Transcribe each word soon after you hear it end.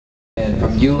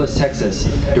from Euless, Texas,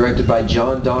 directed by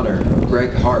John Donner,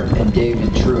 Greg Hart, and David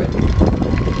Truitt.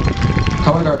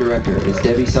 Color guard director is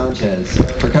Debbie Sanchez.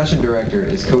 Percussion director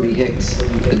is Cody Hicks.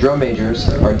 The drum majors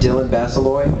are Dylan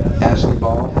Basiloy, Ashley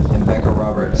Ball, and Becca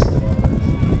Roberts.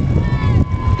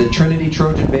 The Trinity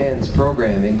Trojan Band's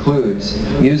program includes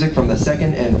music from the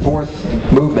second and fourth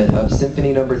movement of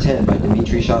Symphony No. 10 by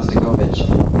Dmitri Shostakovich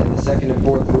and the second and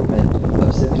fourth movement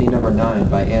of Symphony No. 9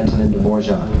 by Antonin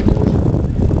Dvorak.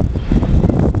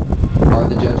 Are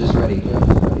the judges ready?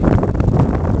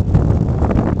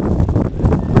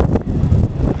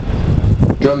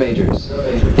 Drum majors,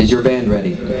 is your band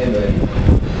ready?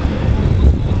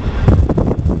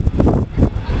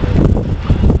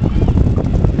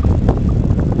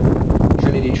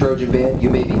 Trinity Trojan Band, you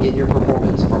may begin your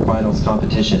performance for finals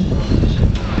competition.